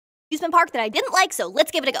amusement park that I didn't like, so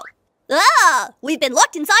let's give it a go. Ah! We've been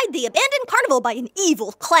locked inside the abandoned carnival by an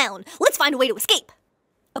evil clown. Let's find a way to escape.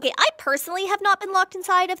 Okay, I personally have not been locked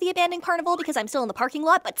inside of the abandoned carnival because I'm still in the parking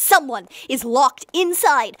lot, but someone is locked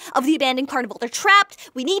inside of the abandoned carnival. They're trapped.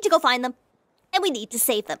 We need to go find them. And we need to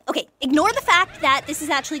save them. Okay, ignore the fact that this is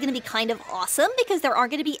actually going to be kind of awesome because there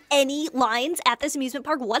aren't going to be any lines at this amusement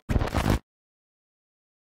park whatsoever.